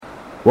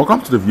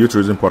Welcome to the View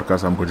Tourism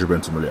Podcast. I'm Kojo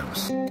Benton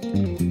Williams.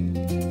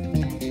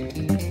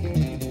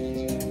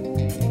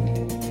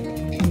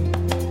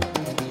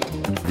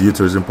 View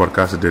Tourism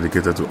Podcast is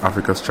dedicated to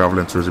Africa's travel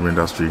and tourism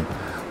industry,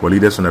 where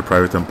leaders from the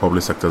private and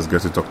public sectors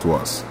get to talk to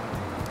us.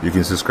 You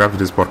can subscribe to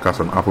this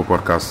podcast on Apple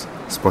Podcasts,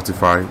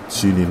 Spotify,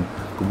 TuneIn,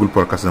 Google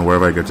Podcasts, and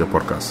wherever you get your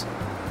podcasts.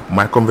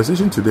 My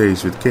conversation today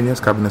is with Kenya's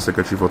Cabinet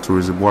Secretary for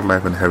Tourism,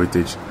 Wildlife and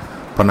Heritage,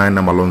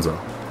 Peninah Malonza.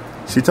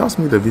 She tells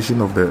me the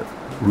vision of the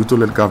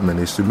Ruto-led government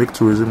is to make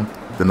tourism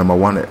the number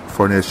one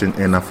foreign exchange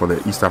earner for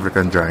the East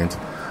African giant,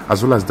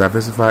 as well as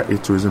diversify a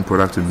tourism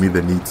product to meet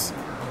the needs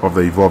of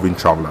the evolving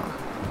traveler.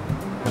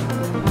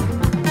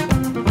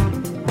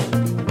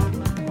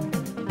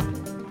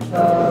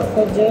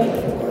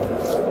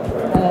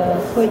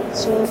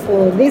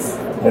 For this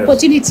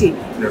opportunity.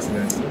 Yes,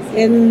 ma'am.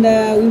 And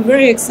we're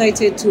very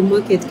excited to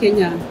market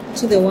Kenya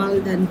to the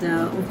world and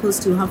of course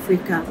to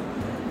Africa.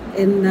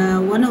 And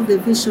one of the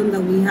vision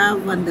that we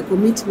have and the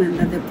commitment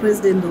that the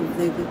president of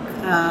the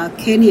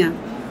Kenya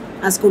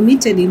has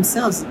committed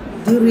himself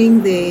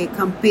during the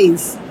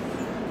campaigns,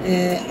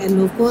 and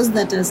of course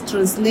that has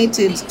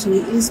translated to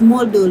his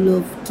model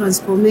of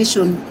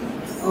transformation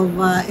of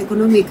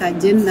economic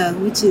agenda,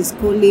 which is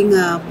calling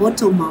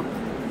bottom up,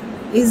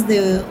 is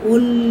the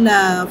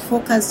whole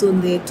focus on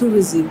the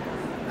tourism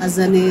as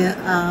an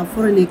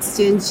foreign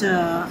exchange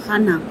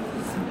earner.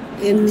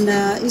 And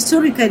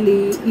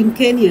historically in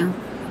Kenya,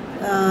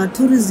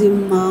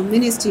 tourism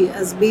ministry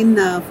has been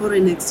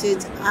foreign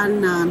exchange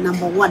earner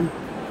number one.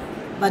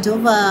 But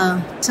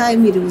over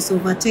time it was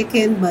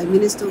overtaken by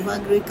Minister of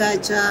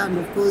Agriculture and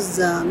of course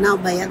now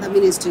by other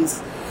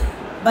ministries.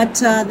 But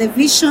the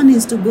vision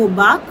is to go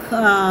back,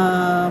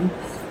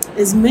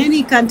 as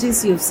many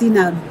countries you've seen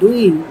are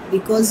doing,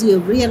 because you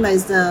have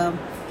realized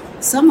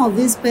some of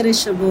these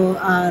perishable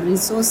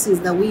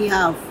resources that we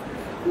have,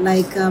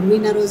 like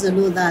minerals and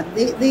all that,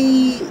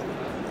 we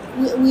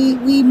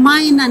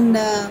mine and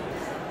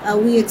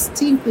we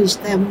extinguish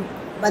them,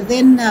 but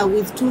then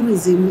with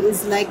tourism,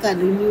 it's like a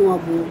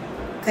renewable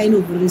kind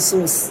of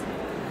resource.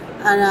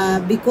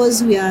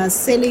 Because we are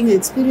selling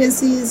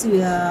experiences,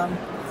 we are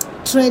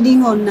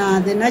trading on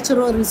the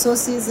natural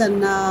resources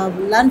and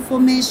land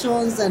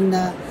formations and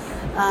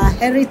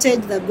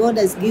heritage that God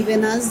has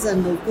given us,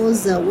 and of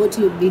course what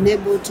you've been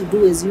able to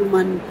do as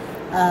human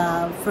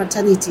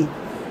fraternity.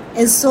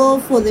 And so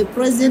for the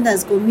president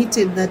has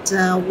committed that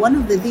one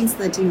of the things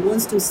that he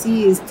wants to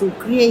see is to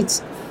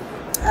create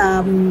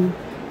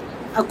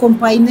a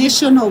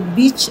combination of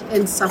beach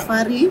and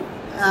safari,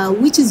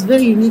 which is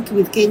very unique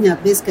with Kenya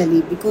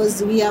basically,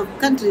 because we have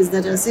countries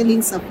that are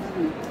selling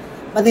safari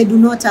but they do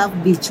not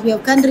have beach. We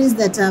have countries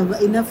that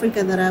have in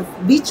Africa that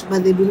have beach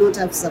but they do not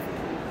have safari.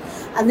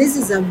 And this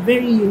is a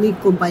very unique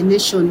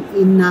combination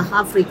in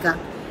Africa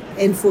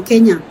and for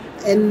Kenya.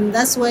 And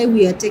that's why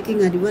we are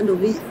taking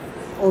advantage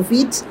of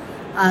it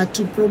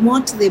to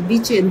promote the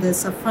beach and the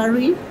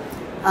safari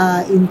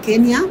in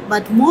Kenya.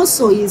 But more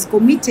so, he's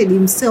committed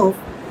himself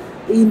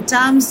in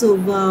terms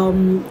of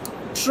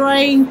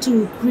trying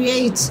to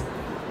create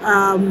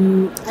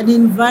an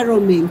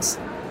environment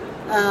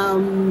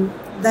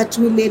that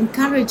will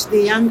encourage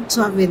the young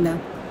traveler,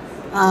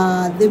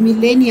 the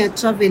millennial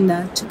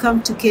traveler, to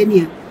come to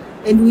Kenya.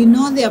 And we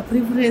know their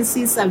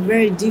preferences are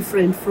very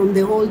different from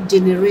the whole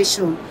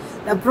generation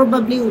that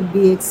probably would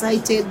be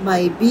excited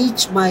by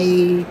beach,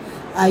 by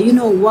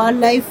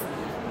wildlife.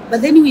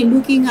 But then we're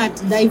looking at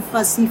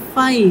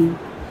diversifying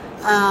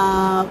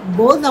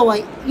both our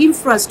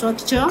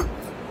infrastructure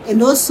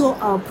and also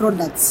our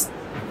products.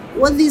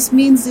 What this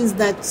means is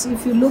that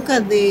if you look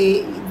at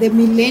the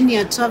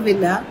millennial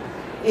traveler,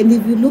 and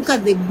if you look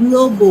at the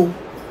global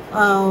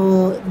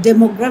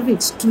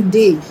demographics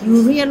today,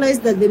 you realize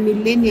that the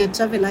millennial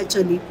travel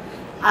actually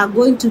are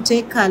going to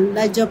take a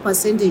larger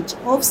percentage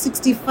of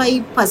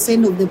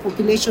 65% of the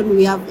population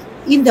we have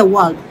in the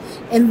world.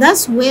 And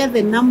that's where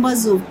the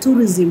numbers of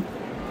tourism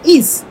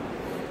is.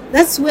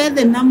 That's where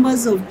the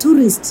numbers of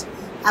tourists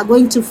are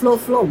going to flow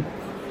from.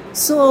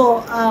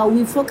 So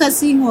we're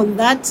focusing on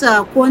that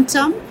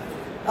quantum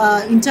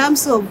in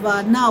terms of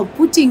now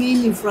putting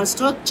in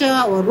infrastructure,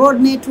 our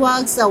road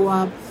networks,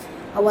 our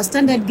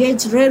standard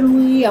gauge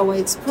railway, our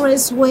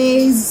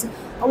expressways,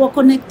 our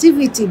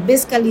connectivity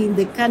basically in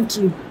the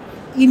country,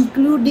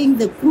 including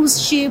the cruise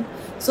ship,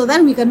 so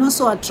that we can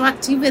also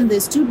attract even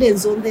the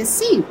students on the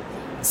sea,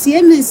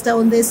 semester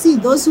on the sea,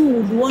 those who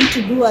would want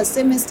to do a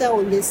semester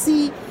on the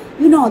sea.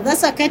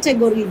 That's a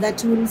category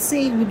that will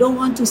say we don't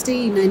want to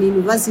stay in an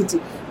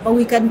university, but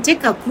we can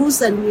take a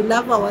cruise and we'll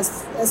have our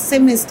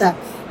semester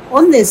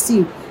on the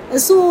sea. And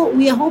so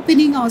we are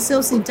opening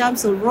ourselves in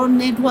terms of road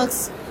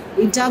networks,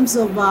 in terms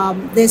of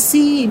the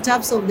sea, in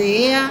terms of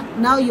the air.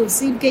 Now you've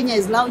seen Kenya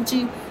is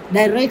launching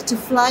direct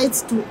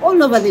flights to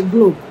all over the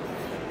globe.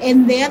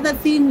 And the other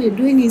thing we're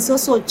doing is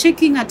also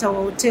checking at our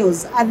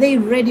hotels. Are they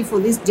ready for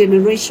this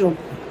generation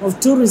of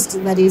tourists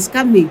that is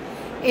coming?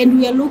 And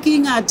we are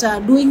looking at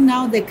doing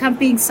now the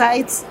camping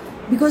sites,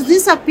 because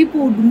these are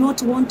people who do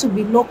not want to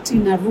be locked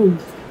in a room.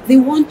 They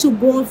want to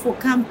go for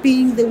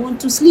camping. They want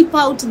to sleep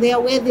out there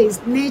where there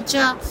is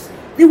nature.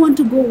 They want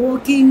to go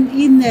walking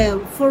in the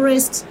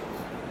forest.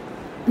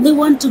 They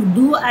want to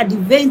do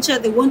adventure.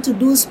 They want to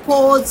do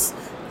sports,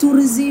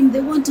 tourism.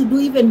 They want to do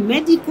even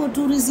medical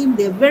tourism.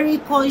 They're very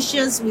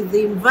conscious with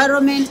the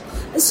environment.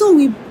 So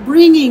we're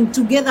bringing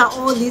together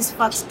all these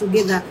facts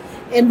together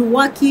and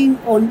working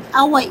on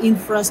our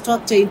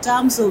infrastructure in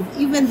terms of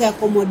even the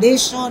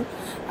accommodation,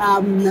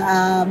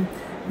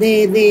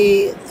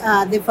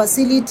 the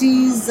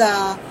facilities,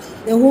 the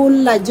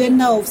whole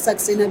agenda of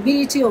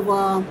sustainability of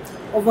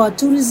our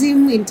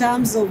tourism in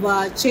terms of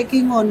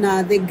checking on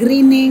the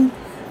greening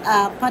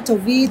part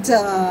of it,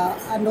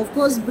 and of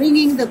course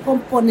bringing the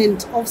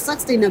component of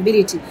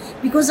sustainability,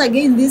 because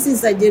again this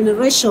is a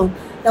generation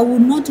that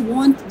would not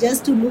want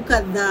just to look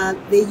at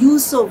the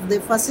use of the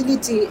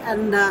facility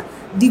and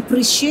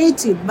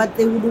depreciate it, but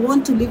they would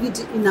want to leave it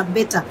in a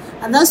better.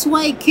 And that's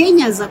why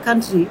Kenya as a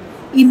country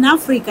in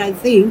Africa, I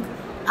think,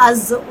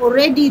 has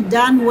already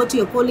done what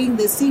you're calling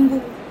the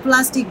single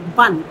plastic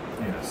ban.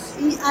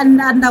 Yes. And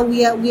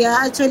we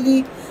are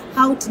actually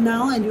out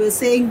now, and we're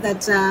saying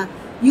that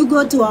you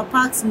go to our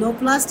parks, no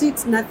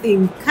plastics,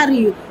 nothing.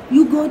 Carry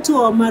you go to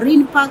our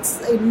marine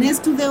parks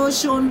next to the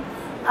ocean,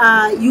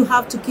 you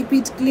have to keep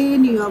it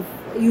clean.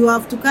 You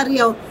have to carry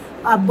a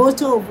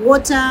bottle of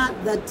water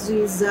that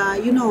is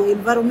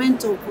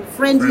environmental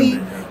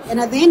friendly, and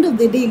at the end of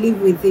the day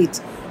live with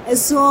it. And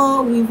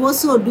so we're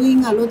also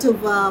doing a lot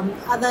of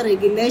other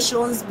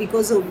regulations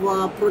because of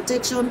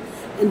protection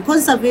and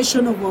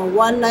conservation of our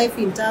wildlife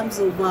in terms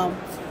of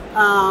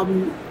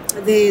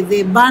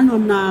the ban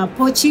on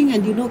poaching,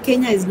 and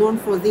Kenya is known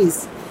for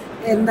this,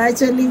 and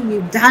actually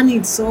we've done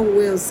it so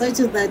well, such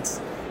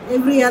that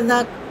every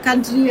other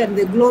country and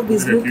the globe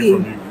is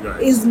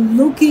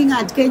looking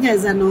at Kenya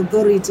as an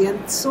authority.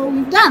 And so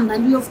we've done,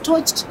 and we have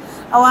touched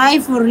our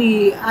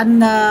ivory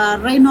and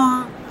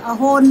rhino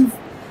horn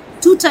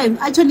 2 times,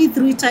 actually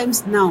 3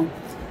 times now,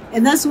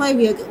 and that's why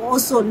we are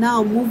also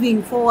now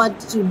moving forward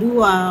to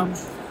do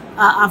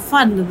a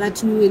fund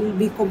that we will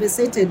be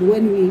compensated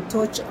when we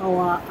touch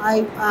our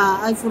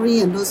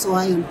ivory and also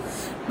iron.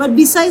 But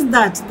besides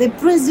that, the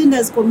president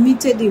has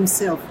committed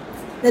himself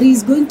that he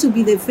is going to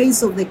be the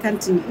face of the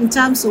country in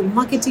terms of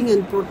marketing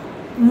and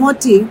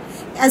promoting,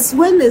 as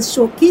well as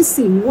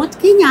showcasing what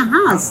Kenya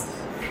has.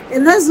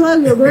 And that's why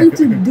we're going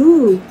to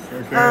do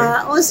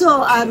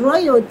also a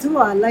royal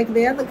tour like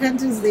the other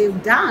countries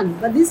they've done.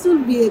 But this will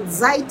be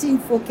exciting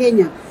for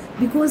Kenya,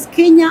 because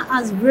Kenya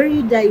has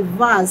very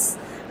diverse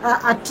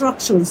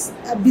attractions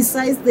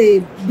besides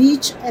the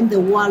beach and the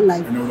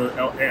wildlife. And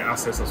the air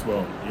access as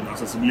well,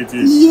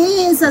 accessibility.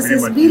 Yes,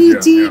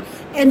 accessibility,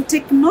 and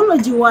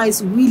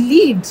technology-wise, we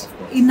lead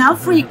in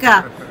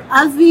Africa,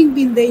 having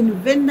been the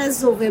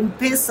inventors of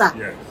M-Pesa.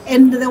 Yes.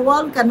 And the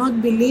world cannot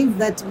believe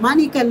that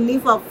money can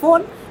leave a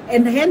phone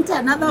and enter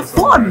another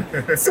phone.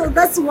 So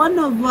that's one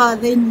of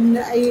the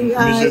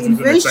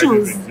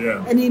inventions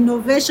and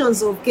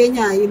innovations of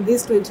Kenya in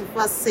this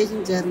 21st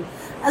century.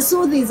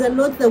 So there's a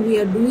lot that we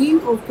are doing.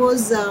 Of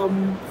course,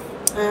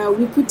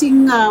 we're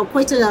putting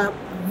quite a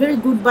very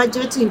good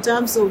budget in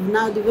terms of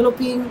now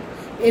developing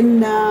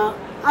and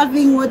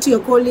having what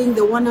you're calling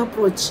the one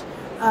approach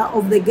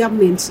of the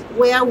government,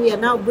 where we are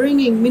now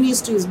bringing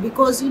ministries,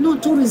 because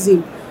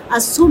tourism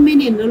has so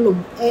many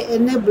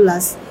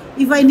enablers.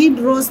 If I need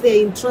roads,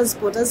 they're in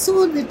transport, and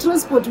so the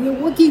transport, we're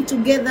working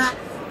together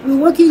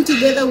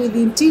with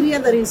the interior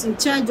that is in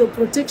charge of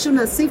protection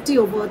and safety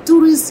of our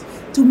tourists,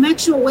 to make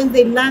sure when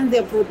they land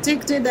they're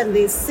protected and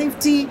there's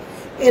safety.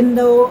 And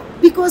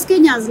because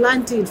Kenya has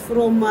learned it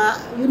from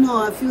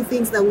a few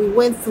things that we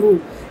went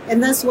through,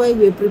 and that's why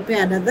we're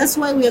prepared. And that's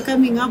why we are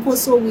coming up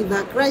also with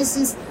a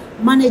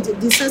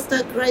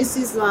disaster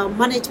crisis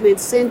management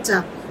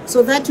center,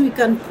 so that we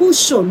can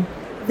push on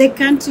the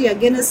country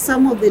against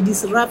some of the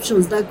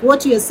disruptions, like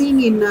what you are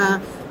seeing in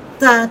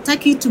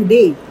Turkey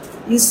today.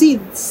 You see,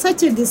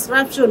 such a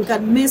disruption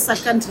can mess a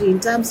country in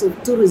terms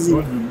of tourism.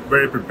 We want to be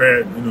very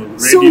prepared, ready.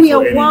 So we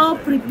are well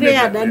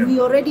prepared, and we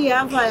already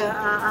have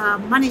a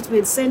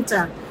management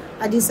center,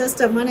 a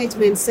disaster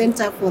management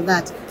center for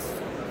that.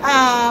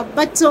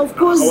 But of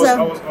course,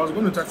 I was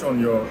going to touch on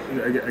your,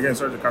 again,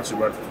 sorry to catch you,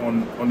 but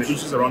on the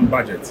issues around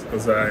budget,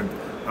 because I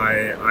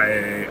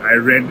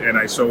read and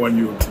I saw when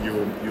you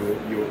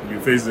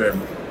faced the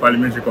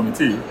parliamentary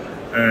committee,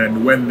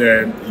 and when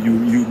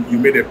you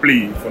made a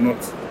plea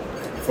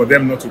for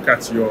them not to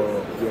cut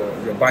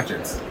your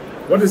budget.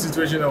 What is the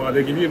situation now? Are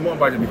they giving you more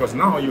budget? Because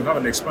now you have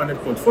an expanded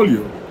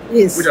portfolio,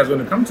 yes, which is going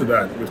to come to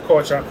that with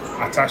culture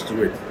attached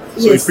to it.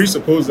 So yes, it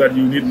presupposes that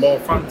you need more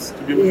funds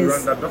to be able to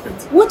run that docket.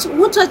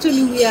 What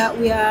actually we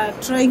are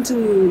trying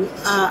to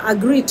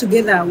agree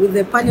together with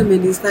the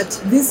parliament is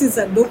that this is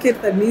a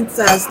docket that needs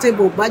a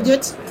stable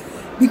budget,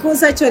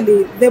 because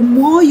actually the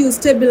more you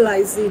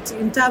stabilize it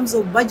in terms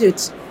of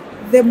budget,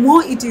 the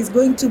more it is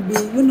going to be,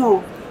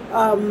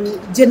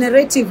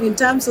 generative in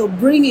terms of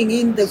bringing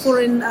in the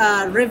foreign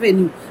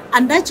revenue.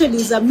 And actually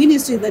is a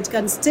ministry that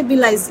can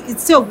stabilize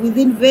itself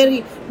within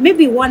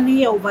maybe 1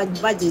 year of a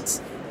budget.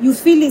 You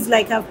feel it's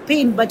like a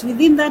pain, but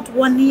within that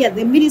 1 year,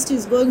 the ministry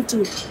is going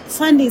to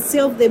fund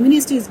itself. The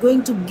ministry is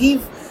going to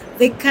give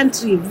the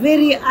country,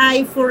 very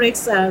high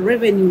forex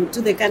revenue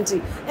to the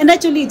country, and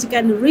actually it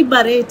can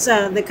liberate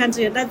the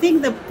country. And I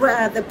think the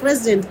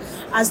president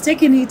has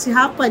taken it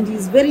up and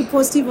is very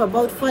positive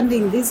about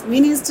funding this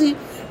ministry.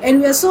 And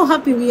we are so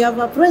happy we have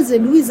a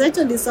president who is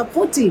actually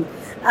supporting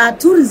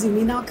tourism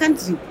in our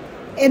country.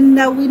 And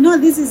we know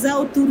this is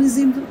how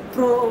tourism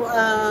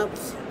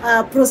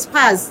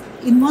prospers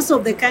in most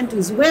of the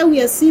countries, where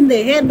we are seeing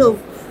the head of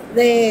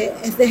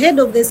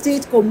the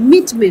state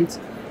commitment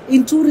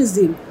in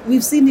tourism.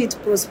 We've seen it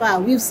prosper.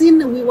 We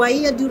were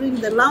here during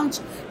the launch,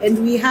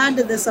 and we heard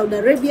that Saudi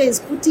Arabia is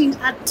putting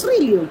 $1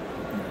 trillion.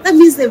 That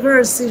means they're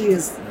very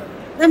serious.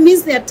 That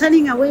means they are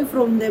turning away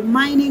from the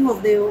mining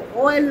of the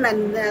oil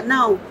and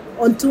now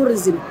on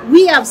tourism.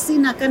 We have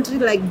seen a country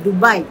like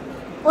Dubai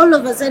all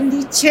of a sudden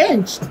it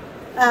changed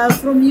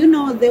from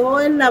the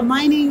oil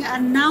mining,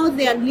 and now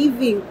they are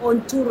living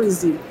on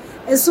tourism.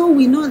 And so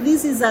we know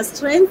this is a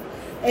strength.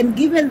 And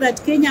given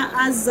that Kenya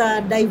has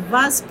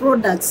diverse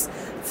products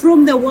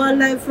from the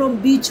wildlife,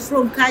 from beach,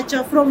 from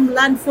culture, from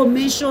land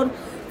formation,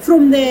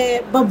 from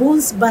the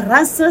baboons,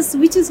 barassas,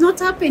 which is not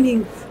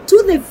happening,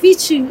 to the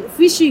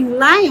fishing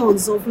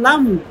lions of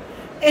Lamu,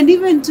 and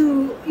even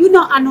to,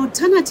 an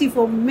alternative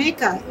for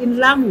Mecca in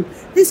Lamu.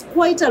 There's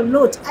quite a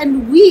lot,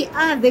 and we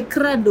are the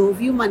cradle of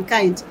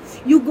humankind.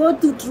 You go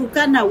to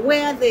Turkana,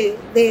 where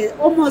the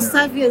Homo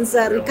sapiens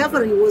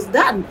recovery was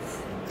done.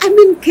 I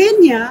mean,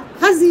 Kenya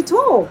has it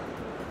all.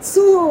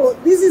 So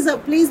this is a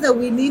place that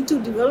we need to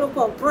develop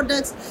our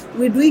products.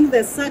 We're doing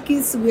the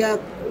circuits. We are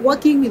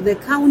working with the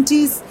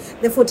counties,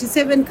 the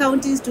 47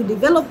 counties, to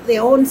develop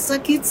their own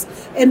circuits,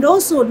 and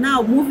also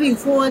now moving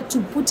forward to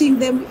putting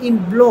them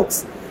in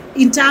blocks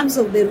in terms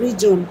of the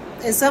region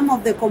and some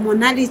of the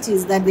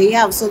commonalities that they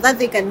have, so that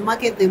they can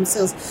market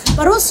themselves.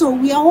 But also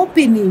we are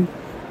opening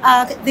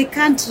the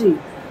country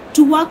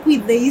to work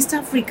with the East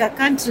Africa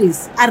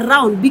countries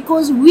around,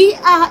 because we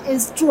are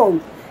as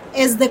strong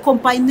as the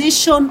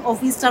combination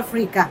of East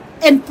Africa,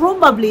 and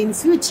probably in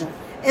future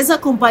as a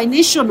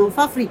combination of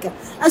Africa.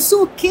 And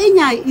so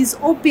Kenya is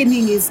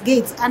opening its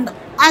gates and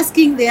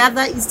asking the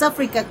other East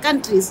Africa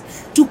countries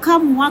to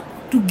come work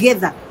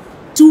together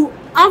to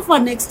have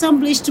an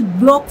established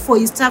bloc for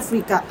East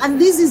Africa. And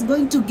this is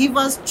going to give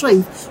us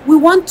strength. We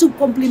want to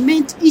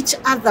complement each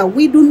other.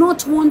 We do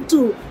not want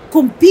to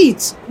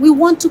compete. We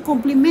want to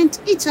complement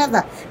each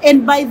other.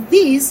 And by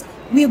this,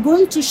 we are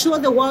going to show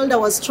the world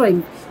our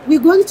strength. We're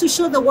going to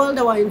show the world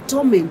our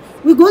endowment.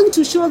 We're going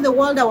to show the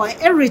world our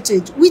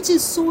heritage, which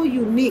is so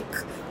unique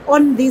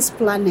on this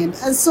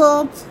planet. And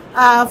so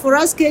for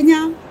us,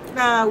 Kenya,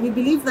 we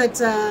believe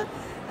that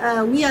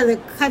we are the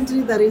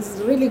country that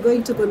is really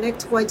going to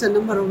connect quite a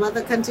number of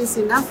other countries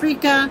in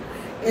Africa.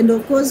 And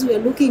of course, we are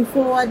looking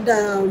forward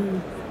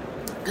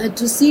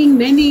to seeing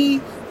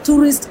many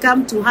tourists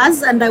come to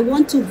us. And I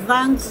want to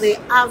thank the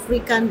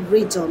African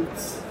region,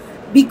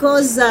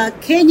 because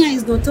Kenya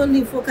is not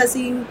only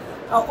focusing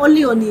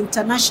only on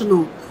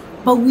international,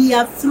 but we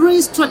have 3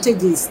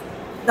 strategies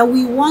that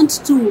we want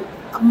to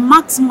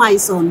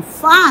maximize on.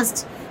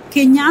 First,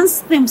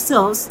 Kenyans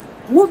themselves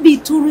will be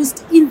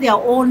tourists in their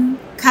own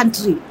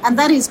country, and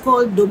that is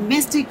called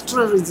domestic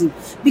tourism,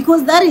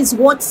 because that is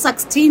what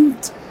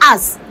sustained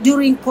us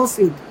during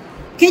COVID.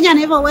 Kenya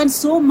never went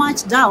so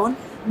much down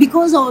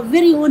because our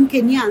very own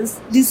Kenyans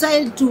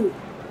decided to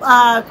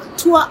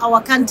tour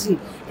our country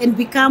and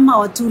become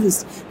our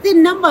tourists.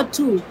 Then number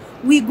 2,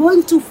 we're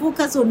going to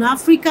focus on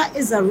Africa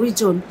as a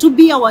region to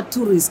be our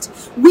tourist.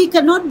 We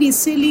cannot be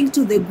sailing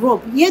to the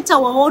globe, yet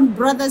our own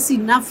brothers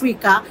in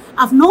Africa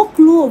have no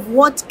clue of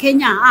what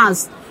Kenya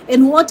has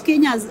and what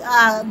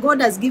God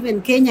has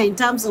given Kenya in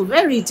terms of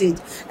heritage.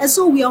 And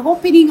so we are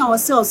opening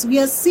ourselves. We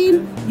are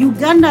seeing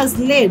Uganda's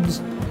lead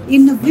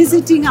in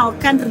visiting our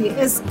country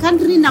as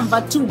country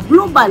number 2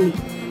 globally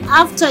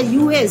after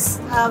US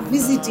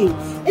visiting.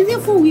 And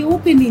therefore we're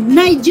opening.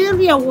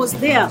 Nigeria was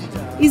there.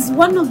 Is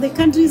one of the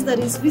countries that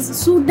is visiting.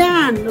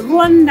 Sudan,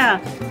 Rwanda,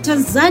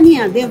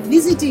 Tanzania, they're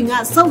visiting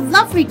us. South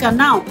Africa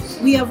now,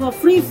 we have a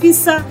free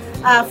visa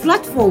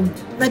platform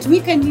that we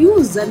can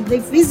use, and they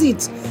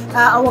visit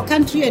our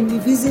country and we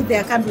visit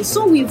their country.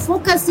 So we're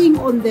focusing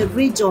on the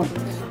region,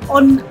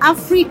 on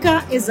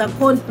Africa as a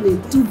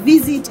continent, to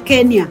visit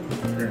Kenya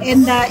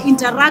and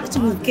interact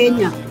with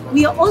Kenya.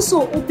 We are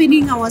also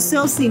opening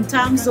ourselves in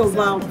terms of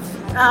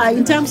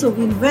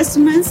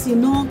investments.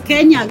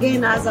 Kenya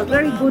again has a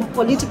very good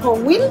political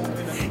will,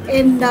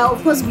 and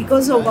of course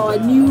because of our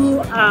new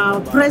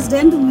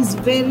president, who is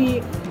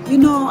very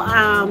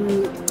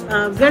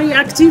very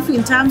active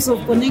in terms of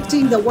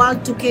connecting the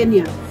world to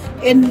Kenya.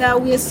 And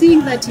we are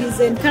seeing that he's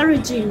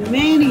encouraging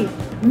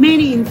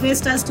many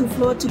investors to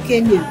flow to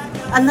Kenya,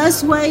 and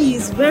that's why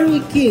he's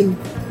very keen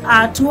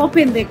to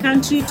open the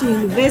country to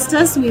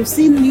investors. We've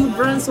seen new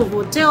brands of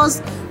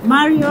hotels,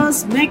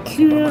 Marriott's,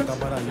 Mercure,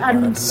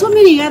 and so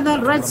many other,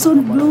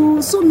 Radisson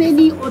Blu. So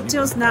many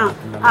hotels now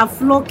are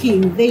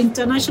flocking. The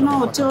international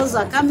hotels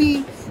are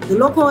coming, the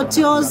local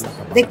hotels,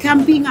 the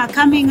camping are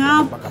coming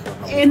up,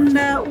 and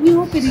we're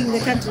opening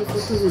the country for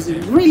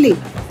tourism, really.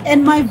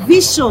 And my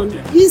vision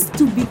is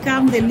to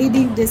become the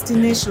leading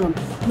destination,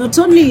 not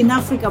only in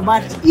Africa,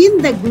 but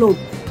in the globe,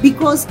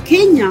 because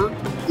Kenya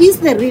is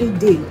the real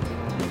deal.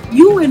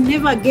 You will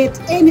never get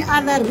any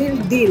other real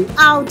deal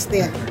out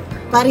there.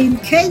 But in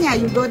Kenya,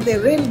 you got the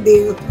real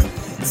deal.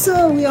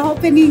 So we are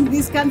opening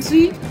this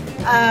country,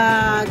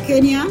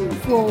 Kenya,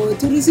 for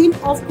tourism.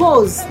 Of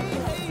course,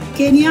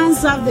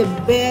 Kenyans are the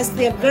best.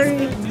 They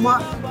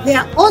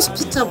are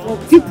hospitable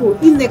people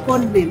in the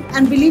continent.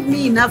 And believe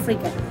me, in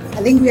Africa,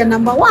 I think we are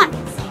number one.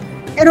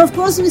 And of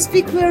course, we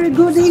speak very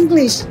good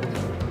English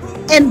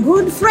and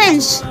good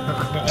French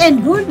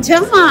and good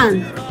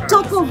German.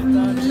 Talk of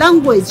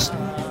language.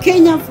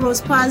 Kenya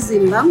prospers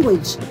in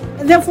language.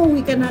 And therefore,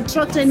 we can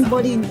attract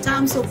anybody in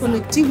terms of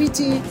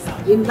connectivity,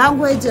 in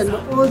language, and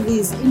all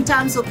this, in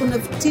terms of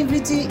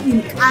connectivity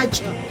in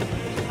culture.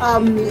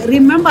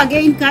 Remember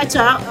again,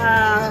 culture,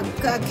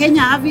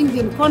 Kenya having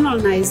been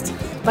colonized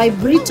by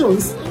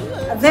Britons.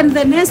 Then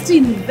the next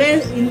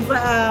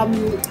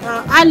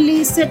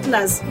early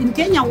settlers in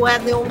Kenya were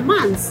the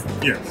Omans,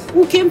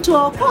 who came to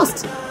our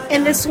coast.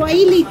 And the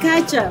Swahili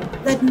culture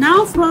that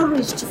now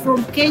flourished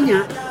from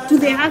Kenya to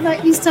the other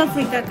East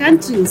Africa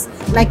countries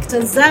like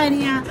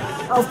Tanzania,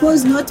 of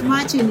course not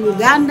much in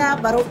Uganda,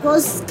 but of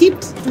course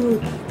skipped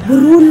to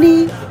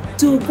Burundi,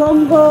 to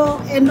Congo,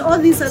 and all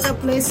these other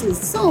places.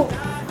 So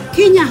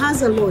Kenya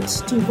has a lot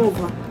to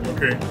offer.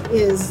 Okay.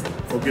 Yes.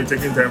 Okay,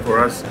 taking time for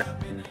us.